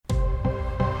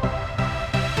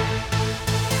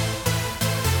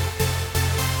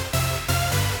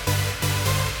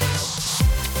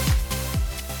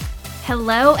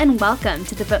Hello and welcome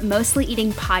to the But Mostly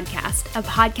Eating podcast, a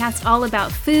podcast all about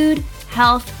food,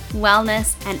 health,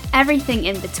 wellness, and everything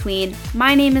in between.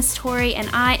 My name is Tori, and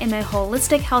I am a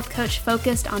holistic health coach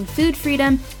focused on food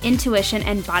freedom, intuition,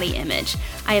 and body image.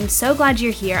 I am so glad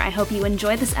you're here. I hope you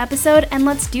enjoy this episode, and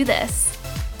let's do this.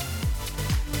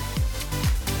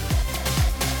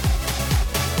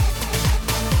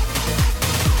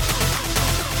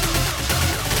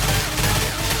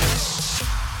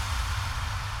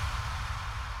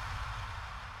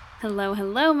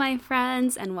 Hello, my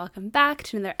friends, and welcome back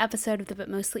to another episode of the But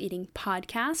Mostly Eating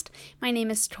podcast. My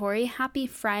name is Tori. Happy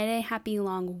Friday, happy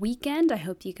long weekend. I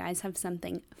hope you guys have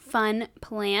something fun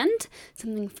planned,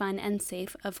 something fun and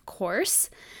safe, of course.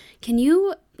 Can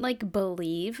you,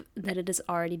 believe that it is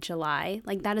already July?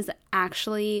 That is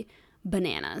actually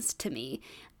bananas to me.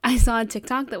 I saw a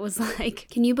TikTok that was like,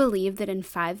 can you believe that in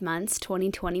 5 months,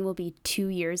 2020 will be 2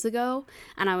 years ago?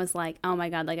 And I was like, oh my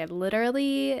God, I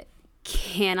literally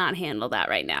cannot handle that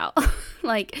right now.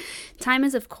 Time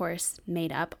is of course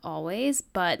made up always,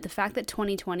 but the fact that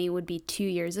 2020 would be 2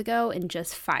 years ago in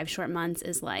just 5 short months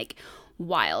is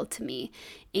wild to me.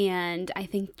 And I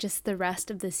think just the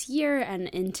rest of this year and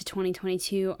into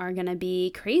 2022 are gonna be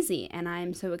crazy, and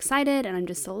I'm so excited, and I'm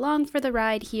just along for the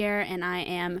ride here, and I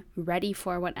am ready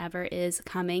for whatever is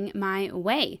coming my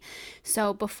way.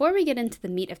 So before we get into the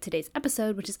meat of today's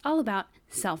episode, which is all about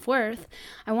self-worth,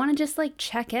 I want to just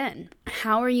check in.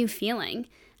 How are you feeling?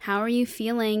 How are you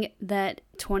feeling that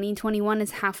 2021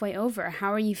 is halfway over?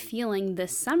 How are you feeling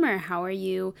this summer? How are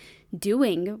you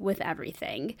doing with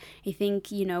everything? I think,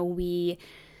 we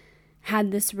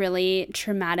had this really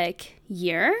traumatic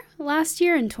year last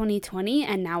year in 2020,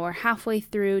 and now we're halfway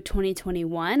through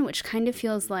 2021, which kind of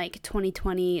feels like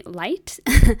 2020 light.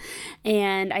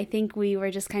 And I think we were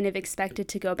just kind of expected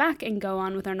to go back and go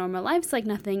on with our normal lives like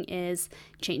nothing is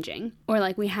changing,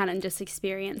 or we hadn't just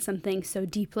experienced something so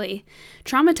deeply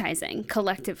traumatizing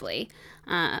collectively.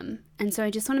 And so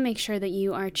I just want to make sure that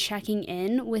you are checking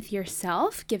in with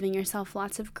yourself, giving yourself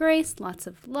lots of grace, lots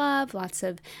of love, lots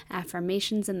of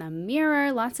affirmations in the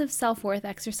mirror, lots of self-worth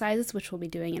exercises, which we'll be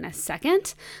doing in a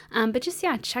second. But just,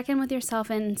 check in with yourself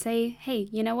and say, hey,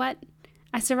 you know what?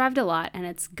 I survived a lot, and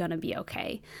it's gonna be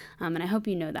okay. And I hope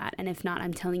you know that. And if not,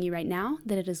 I'm telling you right now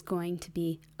that it is going to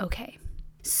be okay.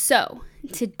 So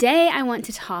today I want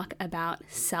to talk about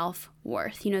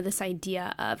self-worth. This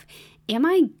idea of, am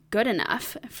I good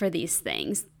enough for these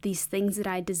things that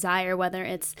I desire, whether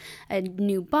it's a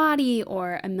new body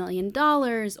or $1 million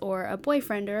or a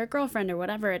boyfriend or a girlfriend or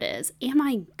whatever it is? Am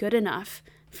I good enough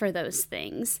for those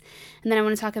things? And then I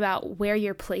want to talk about where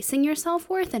you're placing your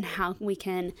self-worth and how we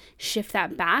can shift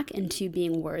that back into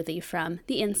being worthy from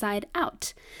the inside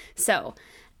out. So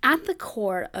at the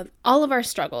core of all of our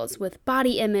struggles with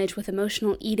body image, with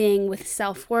emotional eating, with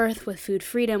self-worth, with food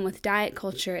freedom, with diet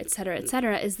culture, et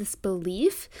cetera, is this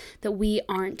belief that we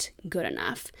aren't good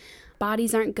enough.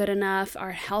 Bodies aren't good enough,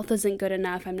 our health isn't good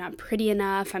enough, I'm not pretty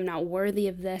enough, I'm not worthy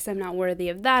of this, I'm not worthy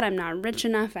of that, I'm not rich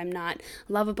enough, I'm not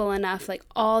lovable enough,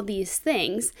 all these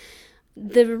things.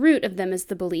 The root of them is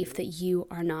the belief that you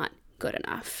are not good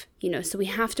enough. So we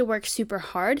have to work super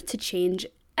hard to change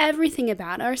everything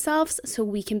about ourselves so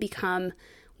we can become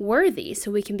worthy, so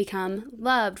we can become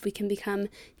loved, we can become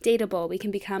dateable, we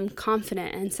can become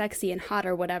confident and sexy and hot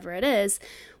or whatever it is.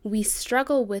 We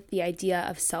struggle with the idea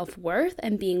of self-worth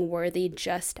and being worthy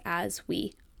just as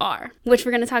we are, which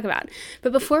we're going to talk about.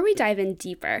 But before we dive in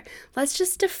deeper, let's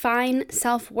just define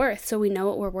self-worth so we know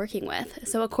what we're working with.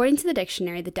 So according to the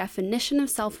dictionary, the definition of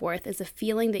self-worth is a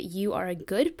feeling that you are a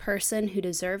good person who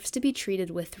deserves to be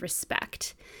treated with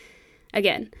respect.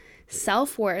 Again,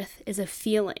 self-worth is a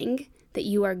feeling that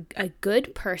you are a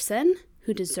good person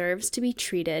who deserves to be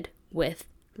treated with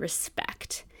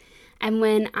respect. And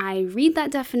when I read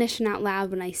that definition out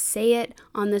loud, when I say it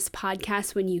on this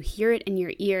podcast, when you hear it in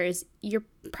your ears, your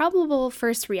probable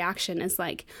first reaction is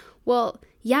well,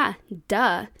 yeah,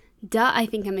 duh, I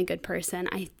think I'm a good person.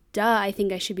 I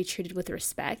think I should be treated with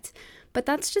respect. But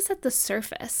that's just at the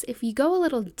surface. If you go a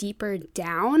little deeper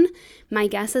down, my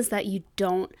guess is that you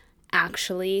don't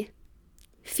actually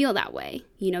feel that way,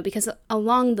 because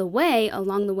along the way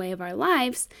of our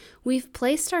lives, we've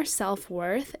placed our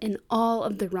self-worth in all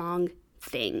of the wrong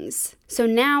things. So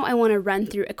now I want to run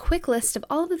through a quick list of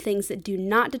all of the things that do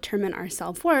not determine our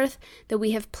self-worth that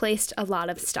we have placed a lot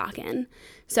of stock in.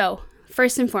 So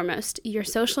first and foremost, your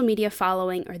social media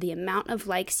following or the amount of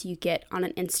likes you get on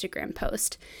an Instagram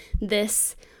post.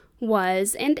 This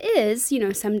was and is,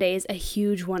 some days a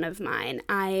huge one of mine.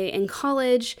 In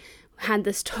college, had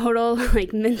this total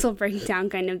like mental breakdown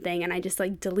kind of thing, and I just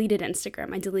like deleted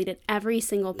Instagram. I deleted every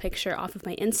single picture off of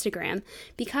my Instagram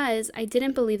because I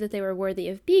didn't believe that they were worthy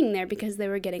of being there because they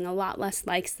were getting a lot less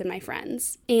likes than my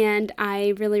friends. And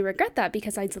I really regret that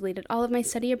because I deleted all of my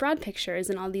study abroad pictures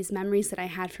and all these memories that I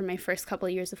had from my first couple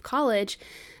of years of college,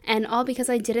 and all because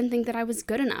I didn't think that I was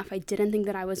good enough. I didn't think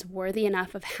that I was worthy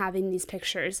enough of having these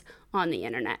pictures on the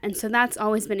internet. And so that's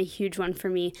always been a huge one for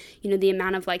me. You know, the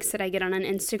amount of likes that I get on an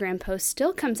Instagram post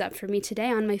still comes up for me today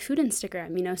on my food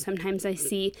Instagram. You know, sometimes I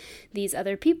see these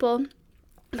other people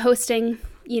posting,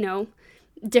 you know,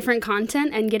 different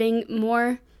content and getting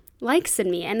more likes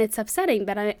than me, and it's upsetting,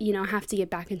 but I, you know, have to get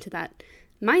back into that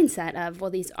mindset of,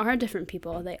 well, these are different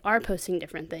people. They are posting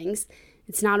different things.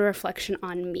 It's not a reflection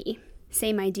on me.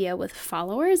 Same idea with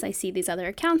followers. I see these other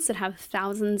accounts that have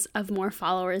thousands of more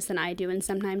followers than I do, and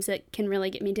sometimes it can really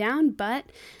get me down. But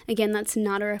again, that's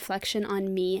not a reflection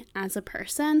on me as a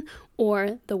person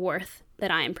or the worth that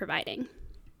I am providing.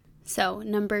 So,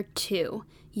 number 2,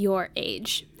 your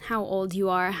age. How old you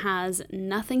are has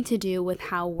nothing to do with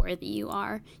how worthy you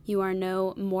are. You are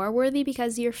no more worthy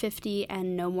because you're 50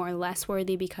 and no more less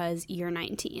worthy because you're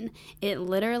 19. It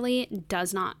literally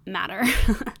does not matter.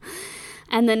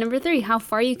 And then number 3, how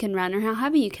far you can run or how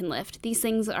heavy you can lift. These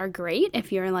things are great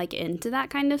if you're like into that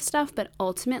kind of stuff, but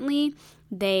ultimately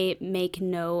they make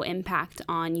no impact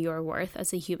on your worth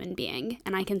as a human being.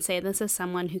 And I can say this as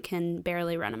someone who can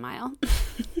barely run a mile.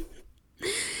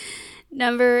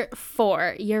 Number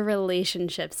 4, your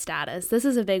relationship status. This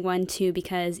is a big one too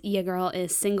because your girl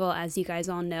is single, as you guys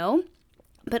all know.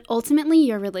 But ultimately,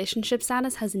 your relationship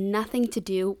status has nothing to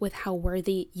do with how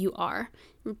worthy you are.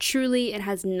 Truly, it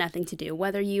has nothing to do.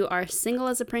 Whether you are single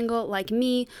as a Pringle like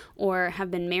me or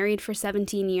have been married for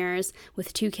 17 years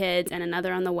with 2 kids and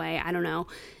another on the way, I don't know.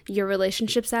 Your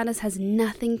relationship status has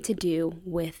nothing to do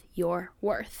with your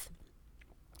worth.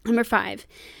 Number 5,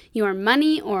 your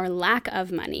money or lack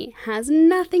of money has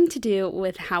nothing to do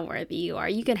with how worthy you are.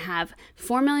 You could have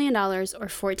 $4 million or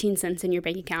 14 cents in your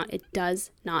bank account. It does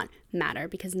not matter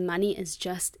because money is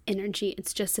just energy.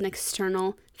 It's just an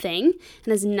external thing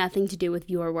and has nothing to do with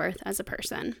your worth as a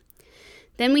person.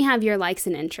 Then we have your likes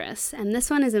and interests. And this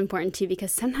one is important too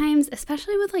because sometimes,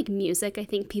 especially with like music, I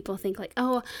think people think like,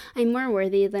 oh, I'm more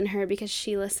worthy than her because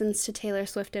she listens to Taylor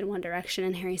Swift and One Direction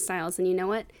and Harry Styles. And you know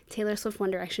what? Taylor Swift,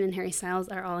 One Direction, and Harry Styles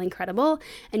are all incredible.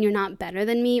 And you're not better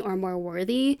than me or more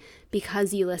worthy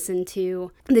because you listen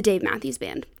to the Dave Matthews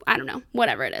Band. I don't know,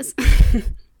 whatever it is.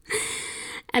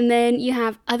 And then you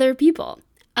have other people.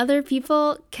 Other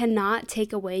people cannot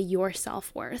take away your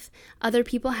self-worth. Other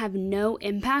people have no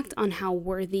impact on how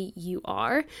worthy you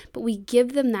are, but we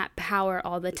give them that power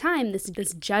all the time, this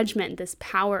judgment, this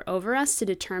power over us to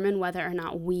determine whether or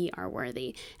not we are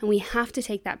worthy. And we have to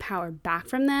take that power back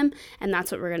from them, and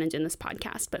that's what we're going to do in this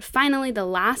podcast. But finally, the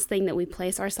last thing that we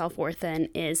place our self-worth in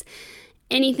is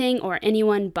anything or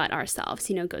anyone but ourselves.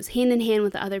 You know, it goes hand in hand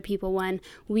with the other people one.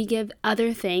 We give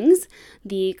other things,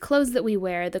 the clothes that we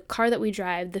wear, the car that we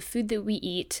drive, the food that we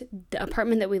eat, the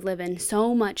apartment that we live in,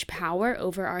 so much power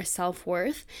over our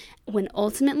self-worth when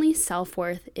ultimately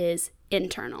self-worth is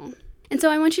internal. And so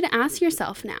I want you to ask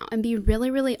yourself now and be really,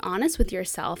 really honest with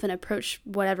yourself and approach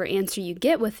whatever answer you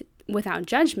get without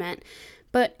judgment.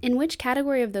 But in which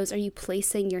category of those are you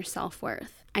placing your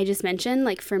self-worth? I just mentioned,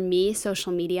 like for me,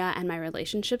 social media and my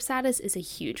relationship status is a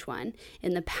huge one.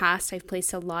 In the past, I've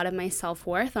placed a lot of my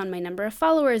self-worth on my number of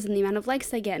followers and the amount of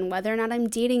likes I get and whether or not I'm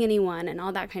dating anyone and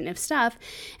all that kind of stuff.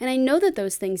 And I know that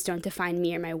those things don't define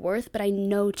me or my worth, but I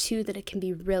know too that it can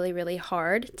be really, really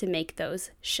hard to make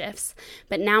those shifts.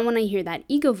 But now when I hear that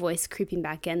ego voice creeping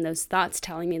back in, those thoughts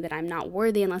telling me that I'm not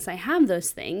worthy unless I have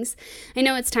those things, I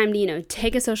know it's time to,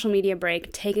 take a social media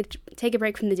break, take a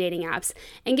break from the dating apps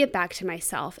and get back to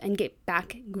myself and get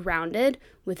back grounded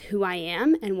with who I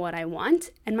am and what I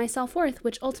want and my self-worth,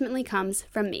 which ultimately comes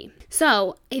from me.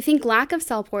 So I think lack of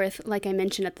self-worth, like I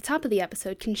mentioned at the top of the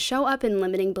episode, can show up in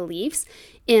limiting beliefs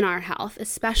in our health,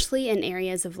 especially in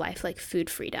areas of life like food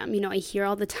freedom. I hear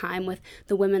all the time with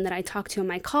the women that I talk to on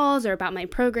my calls or about my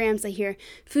programs, I hear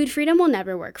food freedom will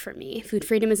never work for me. Food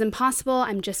freedom is impossible.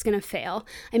 I'm just going to fail.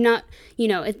 I'm not,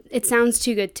 it sounds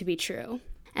too good to be true.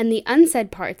 And the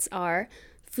unsaid parts are,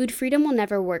 food freedom will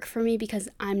never work for me because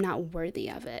I'm not worthy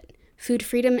of it. Food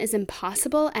freedom is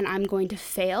impossible and I'm going to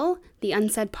fail. The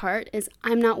unsaid part is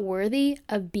I'm not worthy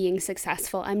of being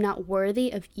successful. I'm not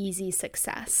worthy of easy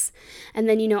success. And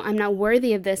then, I'm not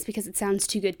worthy of this because it sounds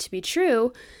too good to be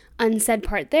true. Unsaid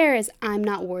part there is I'm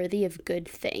not worthy of good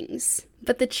things.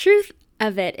 But the truth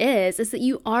of it is that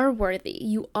you are worthy.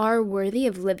 You are worthy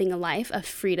of living a life of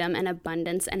freedom and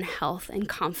abundance and health and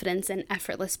confidence and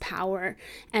effortless power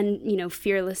and,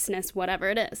 fearlessness, whatever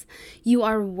it is. You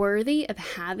are worthy of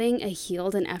having a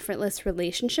healed and effortless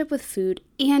relationship with food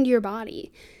and your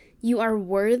body. You are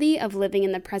worthy of living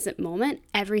in the present moment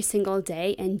every single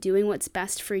day and doing what's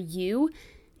best for you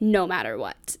no matter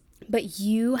what. But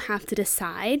you have to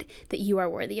decide that you are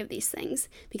worthy of these things,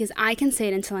 because I can say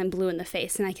it until I'm blue in the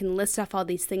face and I can list off all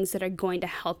these things that are going to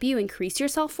help you increase your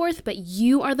self-worth, but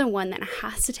you are the one that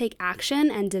has to take action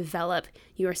and develop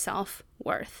your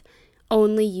self-worth.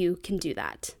 Only you can do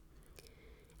that.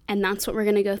 And that's what we're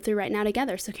going to go through right now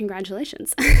together. So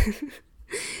congratulations.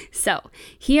 So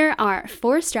here are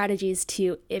 4 strategies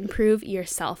to improve your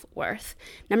self-worth.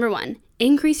 Number 1,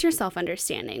 increase your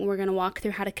self-understanding. We're going to walk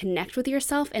through how to connect with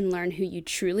yourself and learn who you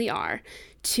truly are.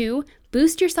 2,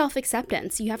 boost your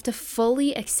self-acceptance. You have to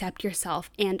fully accept yourself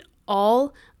and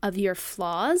all of your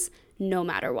flaws, no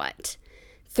matter what.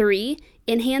 3,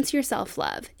 enhance your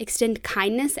self-love. Extend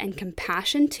kindness and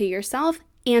compassion to yourself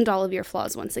and all of your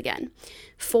flaws once again.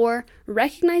 4,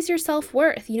 recognize your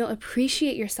self-worth.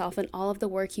 Appreciate yourself and all of the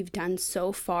work you've done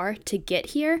so far to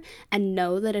get here, and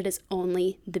know that it is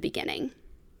only the beginning.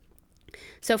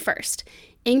 So first,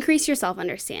 increase your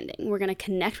self-understanding. We're going to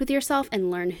connect with yourself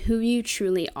and learn who you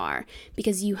truly are,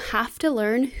 because you have to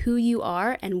learn who you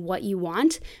are and what you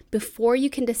want before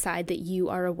you can decide that you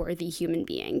are a worthy human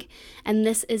being. And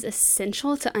this is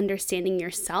essential to understanding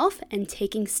yourself and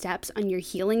taking steps on your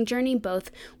healing journey,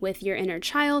 both with your inner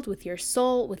child, with your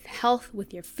soul, with health,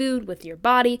 with your food, with your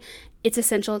body. It's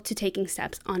essential to taking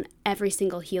steps on every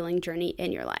single healing journey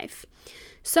in your life.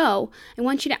 So I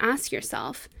want you to ask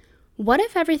yourself, what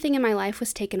if everything in my life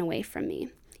was taken away from me?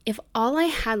 If all I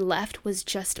had left was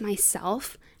just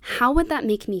myself, how would that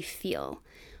make me feel?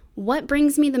 What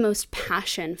brings me the most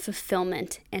passion,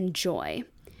 fulfillment, and joy?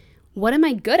 What am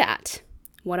I good at?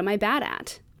 What am I bad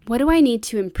at? What do I need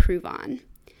to improve on?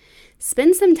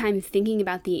 Spend some time thinking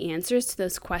about the answers to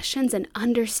those questions and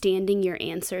understanding your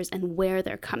answers and where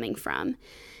they're coming from.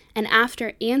 And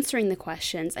after answering the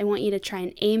questions, I want you to try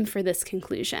and aim for this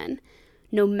conclusion.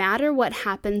 No matter what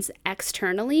happens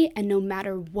externally and no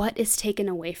matter what is taken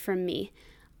away from me,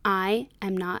 I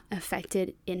am not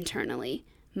affected internally.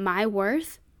 My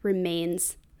worth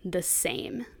remains the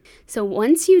same. So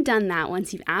once you've done that,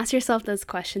 once you've asked yourself those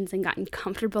questions and gotten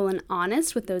comfortable and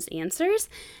honest with those answers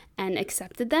and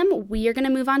accepted them, we are going to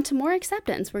move on to more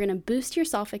acceptance. We're going to boost your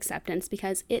self-acceptance,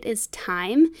 because it is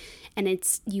time, and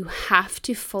you have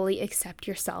to fully accept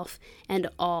yourself and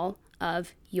all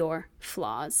of your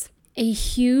flaws. A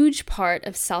huge part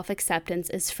of self-acceptance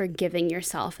is forgiving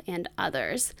yourself and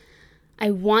others.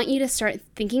 I want you to start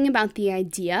thinking about the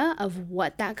idea of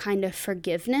what that kind of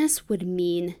forgiveness would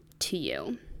mean to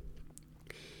you.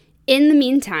 In the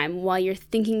meantime, while you're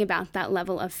thinking about that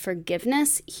level of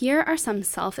forgiveness, here are some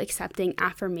self-accepting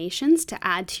affirmations to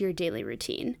add to your daily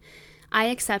routine. I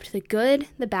accept the good,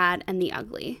 the bad, and the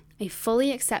ugly. I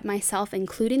fully accept myself,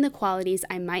 including the qualities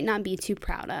I might not be too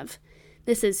proud of.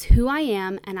 This is who I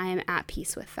am, and I am at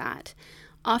peace with that.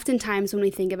 Oftentimes, when we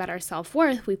think about our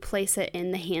self-worth, we place it in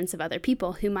the hands of other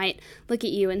people who might look at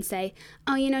you and say,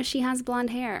 oh, she has blonde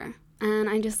hair, and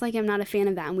I'm not a fan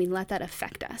of that, and we let that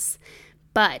affect us.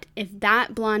 But if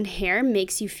that blonde hair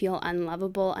makes you feel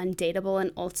unlovable, undateable,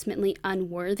 and ultimately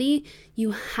unworthy,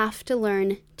 you have to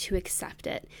learn to accept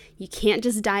it. You can't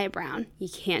just dye it brown. You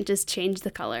can't just change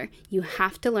the color. You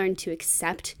have to learn to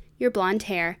accept your blonde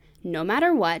hair, no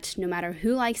matter what, no matter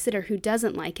who likes it or who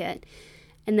doesn't like it.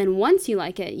 And then once you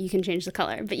like it, you can change the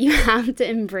color. But you have to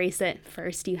embrace it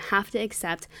first. You have to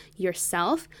accept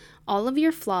yourself, all of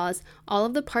your flaws, all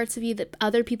of the parts of you that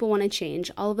other people want to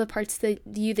change, all of the parts of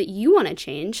you that you want to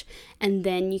change, and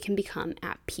then you can become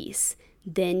at peace.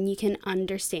 Then you can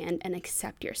understand and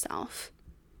accept yourself.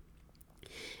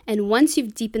 And once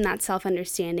you've deepened that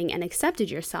self-understanding and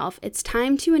accepted yourself, it's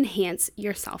time to enhance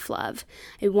your self-love.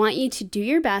 I want you to do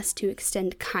your best to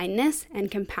extend kindness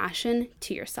and compassion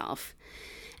to yourself.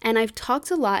 And I've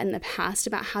talked a lot in the past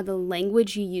about how the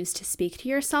language you use to speak to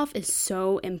yourself is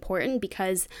so important,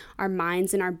 because our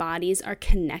minds and our bodies are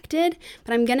connected.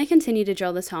 But I'm going to continue to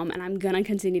drill this home, and I'm going to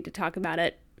continue to talk about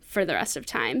it for the rest of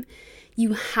time.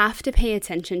 You have to pay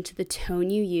attention to the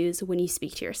tone you use when you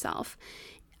speak to yourself.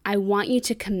 I want you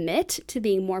to commit to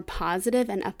being more positive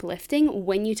and uplifting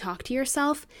when you talk to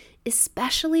yourself,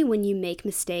 especially when you make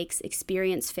mistakes,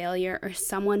 experience failure, or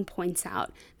someone points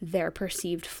out their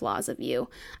perceived flaws of you.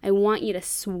 I want you to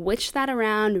switch that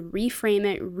around, reframe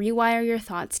it, rewire your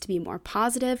thoughts to be more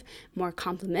positive, more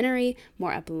complimentary,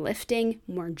 more uplifting,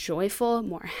 more joyful,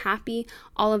 more happy,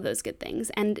 all of those good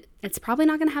things. And it's probably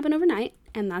not going to happen overnight,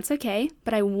 and that's okay,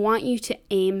 but I want you to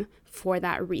aim for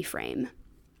that reframe.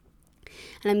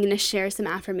 And I'm going to share some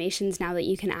affirmations now that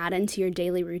you can add into your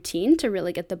daily routine to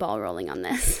really get the ball rolling on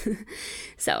this.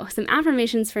 So, some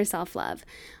affirmations for self-love.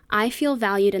 I feel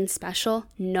valued and special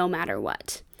no matter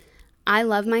what. I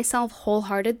love myself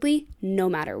wholeheartedly no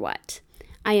matter what.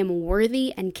 I am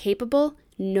worthy and capable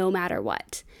no matter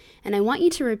what. And I want you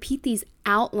to repeat these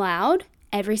out loud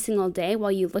every single day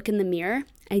while you look in the mirror,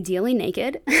 ideally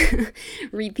naked.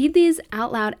 Repeat these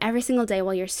out loud every single day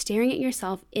while you're staring at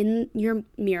yourself in your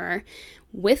mirror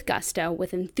with gusto,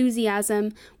 with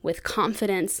enthusiasm, with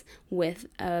confidence, with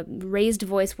a raised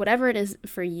voice, whatever it is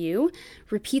for you.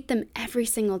 Repeat them every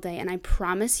single day, and I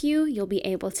promise you'll be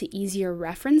able to easier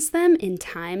reference them in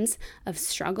times of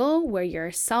struggle where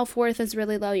your self-worth is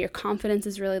really low, your confidence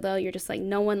is really low, you're just like,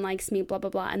 no one likes me, blah, blah,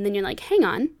 blah. And then you're like, hang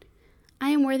on, I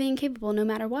am worthy and capable no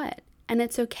matter what. And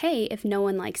it's okay if no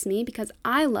one likes me because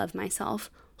I love myself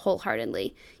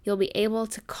wholeheartedly. You'll be able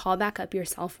to call back up your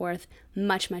self-worth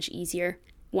much, much easier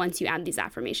once you add these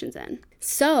affirmations in.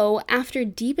 So after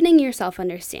deepening your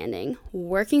self-understanding,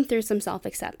 working through some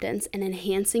self-acceptance, and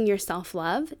enhancing your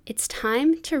self-love, it's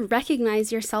time to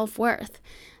recognize your self-worth.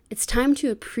 It's time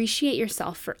to appreciate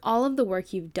yourself for all of the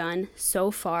work you've done so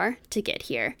far to get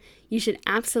here. You should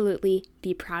absolutely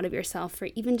be proud of yourself for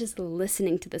even just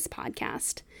listening to this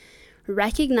podcast.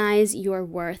 Recognize your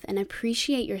worth and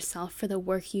appreciate yourself for the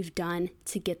work you've done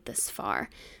to get this far.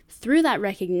 Through that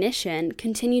recognition,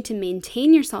 continue to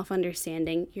maintain your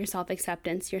self-understanding, your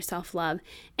self-acceptance, your self-love,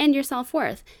 and your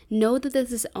self-worth. Know that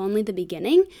this is only the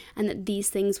beginning and that these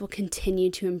things will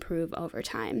continue to improve over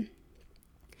time.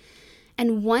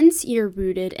 And once you're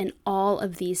rooted in all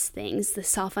of these things, the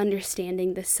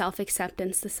self-understanding, the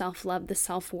self-acceptance, the self-love, the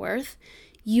self-worth,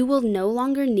 you will no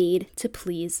longer need to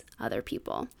please other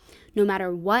people. No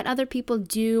matter what other people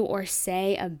do or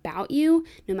say about you,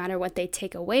 no matter what they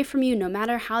take away from you, no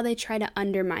matter how they try to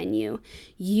undermine you,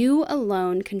 you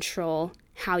alone control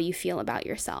how you feel about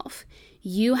yourself.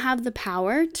 You have the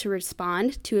power to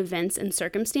respond to events and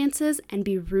circumstances and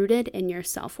be rooted in your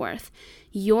self-worth.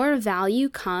 Your value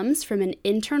comes from an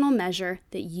internal measure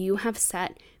that you have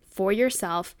set for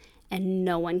yourself, and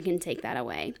no one can take that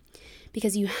away.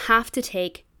 Because you have to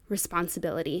take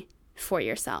responsibility for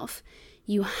yourself.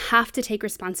 You have to take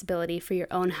responsibility for your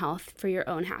own health, for your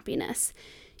own happiness.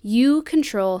 You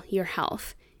control your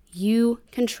health. You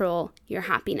control your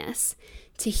happiness.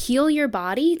 To heal your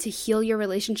body, to heal your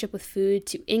relationship with food,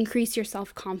 to increase your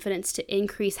self-confidence, to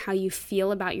increase how you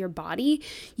feel about your body,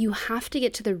 you have to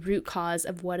get to the root cause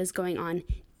of what is going on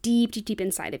deep, deep, deep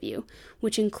inside of you,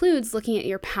 which includes looking at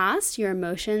your past, your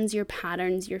emotions, your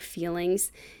patterns, your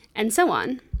feelings, and so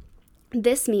on.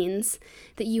 This means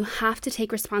that you have to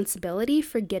take responsibility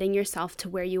for getting yourself to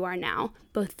where you are now,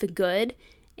 both the good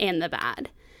and the bad.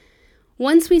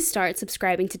 Once we start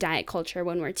subscribing to diet culture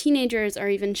when we're teenagers or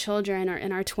even children or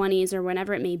in our 20s or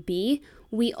whenever it may be,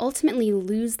 we ultimately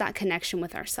lose that connection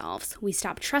with ourselves. We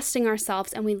stop trusting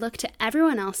ourselves and we look to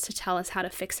everyone else to tell us how to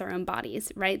fix our own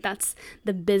bodies, right? That's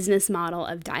the business model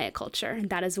of diet culture.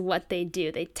 That is what they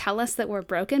do. They tell us that we're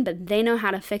broken, but they know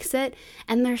how to fix it.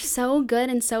 And they're so good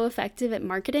and so effective at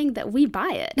marketing that we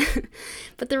buy it.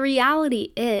 But the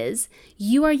reality is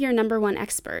you are your number one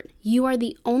expert. You are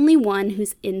the only one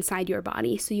who's inside your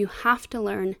body. So you have to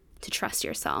learn to trust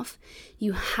yourself.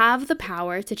 You have the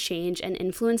power to change and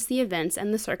influence the events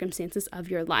and the circumstances of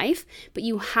your life, but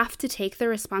you have to take the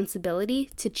responsibility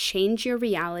to change your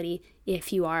reality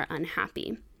if you are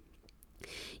unhappy.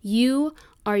 You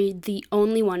are the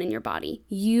only one in your body.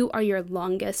 You are your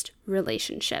longest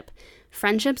relationship.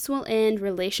 Friendships will end,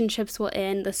 relationships will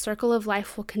end, the circle of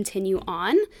life will continue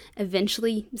on.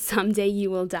 Eventually, someday you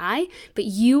will die, but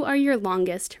you are your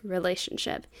longest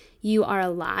relationship. You are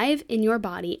alive in your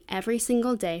body every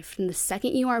single day from the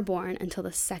second you are born until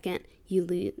the second you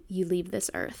leave this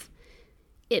earth.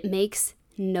 It makes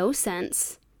no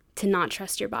sense to not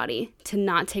trust your body, to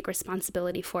not take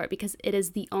responsibility for it, because it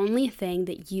is the only thing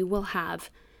that you will have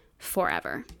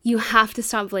forever. You have to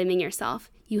stop blaming yourself.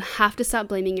 You have to stop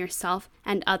blaming yourself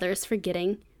and others for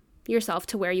getting yourself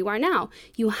to where you are now.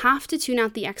 You have to tune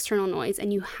out the external noise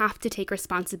and you have to take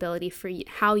responsibility for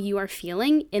how you are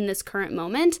feeling in this current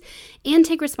moment and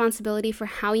take responsibility for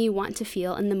how you want to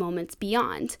feel in the moments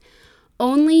beyond.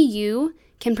 Only you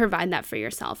can provide that for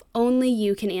yourself. Only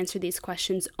you can answer these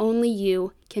questions. Only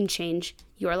you can change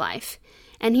your life.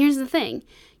 And here's the thing.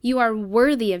 You are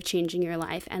worthy of changing your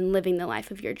life and living the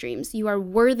life of your dreams. You are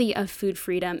worthy of food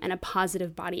freedom and a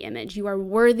positive body image. You are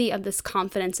worthy of this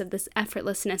confidence, of this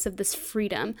effortlessness, of this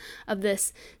freedom, of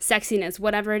this sexiness,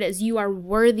 whatever it is. You are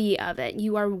worthy of it.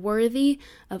 You are worthy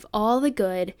of all the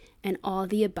good and all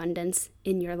the abundance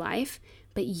in your life,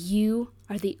 but you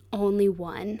are the only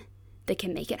one that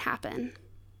can make it happen.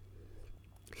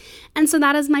 And so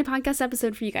that is my podcast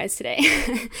episode for you guys today.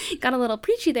 Got a little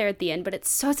preachy there at the end, but it's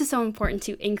so important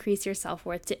to increase your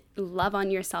self-worth, to love on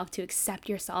yourself, to accept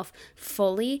yourself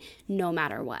fully, no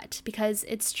matter what. Because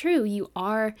it's true, you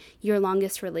are your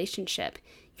longest relationship.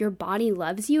 Your body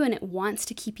loves you and it wants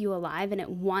to keep you alive and it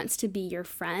wants to be your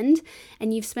friend.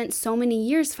 And you've spent so many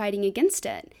years fighting against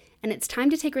it. And it's time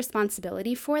to take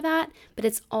responsibility for that, but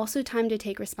it's also time to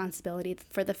take responsibility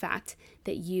for the fact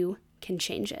that you can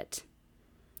change it.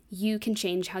 You can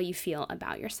change how you feel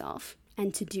about yourself.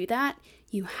 And to do that,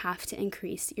 you have to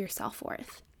increase your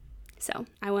self-worth. So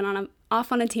I went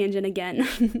off on a tangent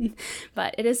again,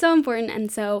 but it is so important.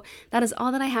 And so that is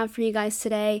all that I have for you guys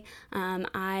today.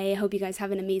 I hope you guys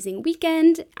have an amazing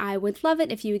weekend. I would love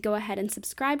it if you would go ahead and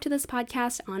subscribe to this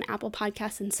podcast on Apple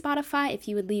Podcasts and Spotify. If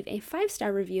you would leave a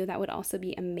 5-star review, that would also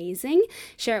be amazing.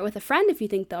 Share it with a friend if you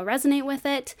think they'll resonate with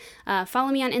it.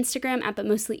 Follow me on Instagram at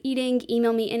ButMostlyEating.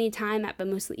 Email me anytime at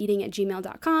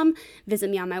ButMostlyEating@gmail.com. Visit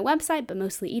me on my website,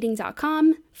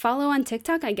 ButMostlyEating.com. Follow on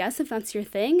TikTok, I guess, if that's your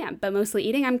thing, at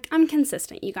ButMostlyEating. I'm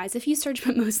consistent, you guys. If you search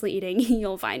But Mostly Eating,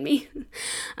 you'll find me.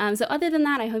 So other than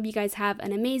that, I hope you guys have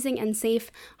an amazing and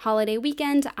safe holiday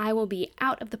weekend. I will be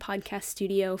out of the podcast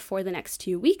studio for the next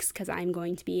 2 weeks because I'm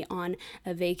going to be on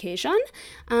a vacation.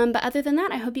 But other than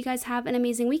that, I hope you guys have an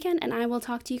amazing weekend and I will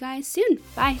talk to you guys soon.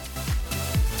 Bye.